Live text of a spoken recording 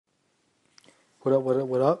What up, what up,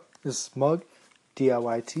 what up? This is Mug,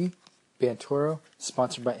 DIYT, Bantoro,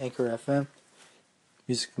 sponsored by Anchor FM,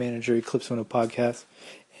 music manager, Eclipse Window Podcast.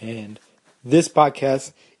 And this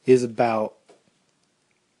podcast is about...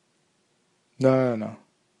 No.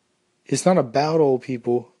 It's not about old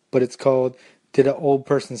people, but it's called Did an Old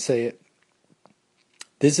Person Say It?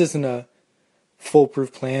 This isn't a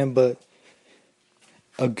foolproof plan, but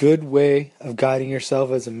a good way of guiding yourself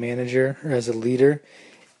as a manager or as a leader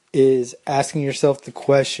is asking yourself the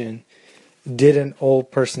question, did an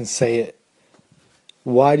old person say it?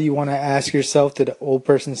 Why do you want to ask yourself, did an old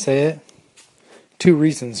person say it? 2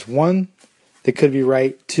 reasons. 1, they could be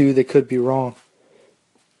right. 2, they could be wrong.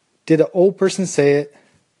 Did an old person say it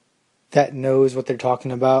that knows what they're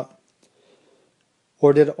talking about?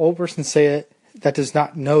 Or did an old person say it that does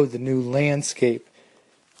not know the new landscape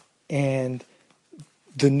and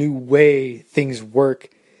the new way things work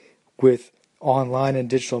with online and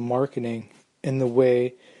digital marketing, and the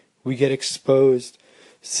way we get exposed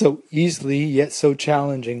so easily yet so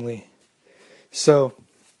challengingly? So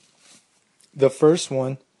the first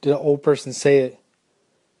one, did an old person say it?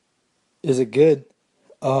 Is it good?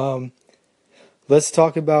 Let's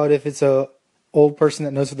talk about if it's a old person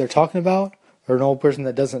that knows what they're talking about or an old person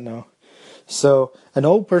that doesn't know. So an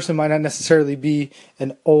old person might not necessarily be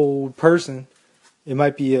an old person. It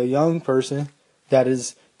might be a young person that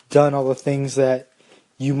has done all the things that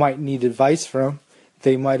you might need advice from.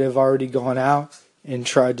 They might have already gone out and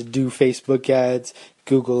tried to do Facebook ads,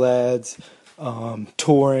 Google ads,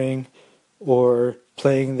 touring, or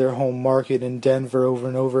playing their home market in Denver over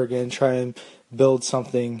and over again, try and build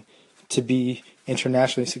something to be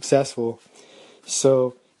internationally successful.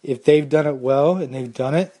 So if they've done it well and they've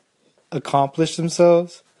done it, accomplished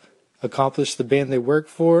themselves, accomplished the band they work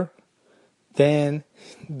for, then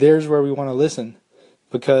there's where we want to listen.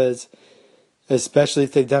 Because especially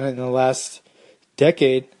if they've done it in the last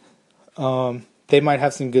decade, they might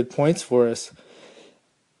have some good points for us.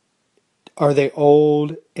 Are they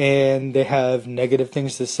old and they have negative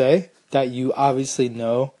things to say that you obviously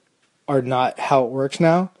know are not how it works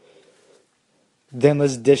now? Then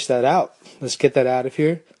let's dish that out. Let's get that out of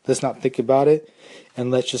here. Let's not think about it.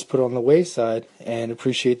 And let's just put it on the wayside and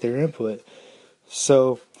appreciate their input.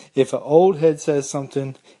 So if an old head says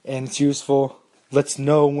something and it's useful, let's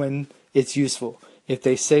know when it's useful. If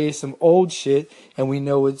they say some old shit and we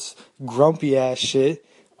know it's grumpy ass shit,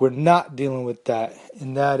 we're not dealing with that.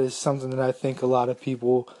 And that is something that I think a lot of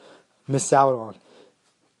people miss out on.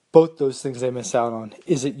 Both those things they miss out on.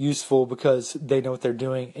 Is it useful because they know what they're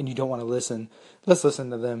doing and you don't want to listen? Let's listen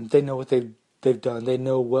to them. They know what they've done. They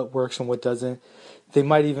know what works and what doesn't. They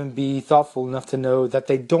might even be thoughtful enough to know that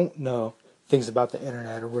they don't know things about the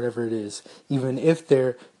internet or whatever it is, even if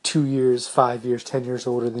they're 2 years, 5 years, 10 years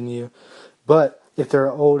older than you. But if they're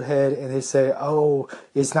an old head and they say, oh,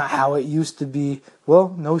 it's not how it used to be,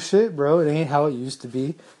 well, no shit, bro. It ain't how it used to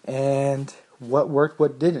be. And what worked,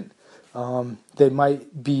 what didn't. They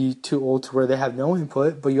might be too old to where they have no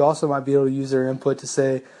input, but you also might be able to use their input to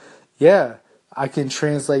say, yeah, I can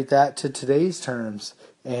translate that to today's terms.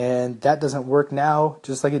 And that doesn't work now,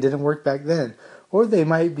 just like it didn't work back then. Or they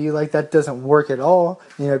might be like, that doesn't work at all.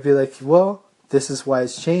 You know, be like, well, this is why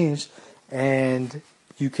it's changed. And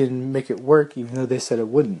you can make it work even though they said it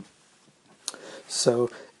wouldn't.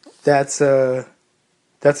 So that's a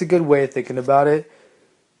good way of thinking about it.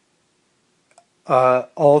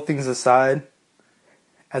 All things aside,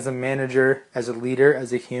 as a manager, as a leader,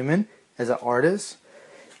 as a human, as an artist,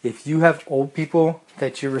 if you have old people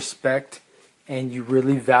that you respect and you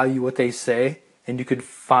really value what they say, and you could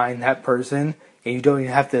find that person, and you don't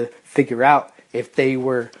even have to figure out if they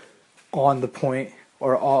were on the point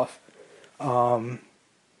or off.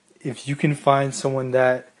 If you can find someone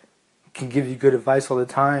that can give you good advice all the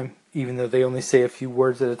time, even though they only say a few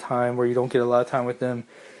words at a time where you don't get a lot of time with them,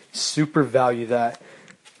 super value that.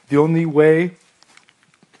 The only way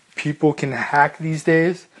people can hack these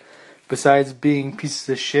days, besides being pieces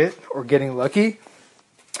of shit or getting lucky,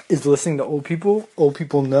 is listening to old people. Old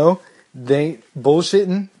people know they ain't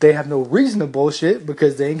bullshitting. They have no reason to bullshit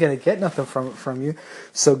because they ain't going to get nothing from you.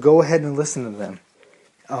 So go ahead and listen to them.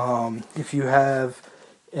 If you have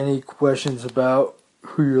any questions about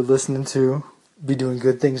who you're listening to, be doing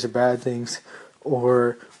good things or bad things,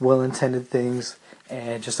 or well-intended things,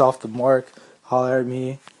 and just off the mark, holler at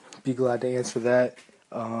me. Be glad to answer that.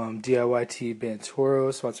 DIYT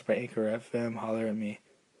Bantoro, sponsored by Anchor FM. Holler at me.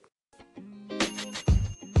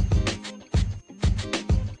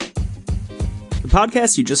 The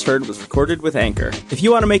podcast you just heard was recorded with Anchor. If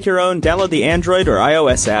you want to make your own, download the Android or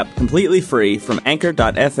iOS app completely free from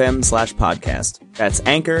anchor.fm/podcast. That's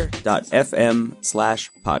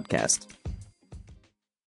anchor.fm/podcast.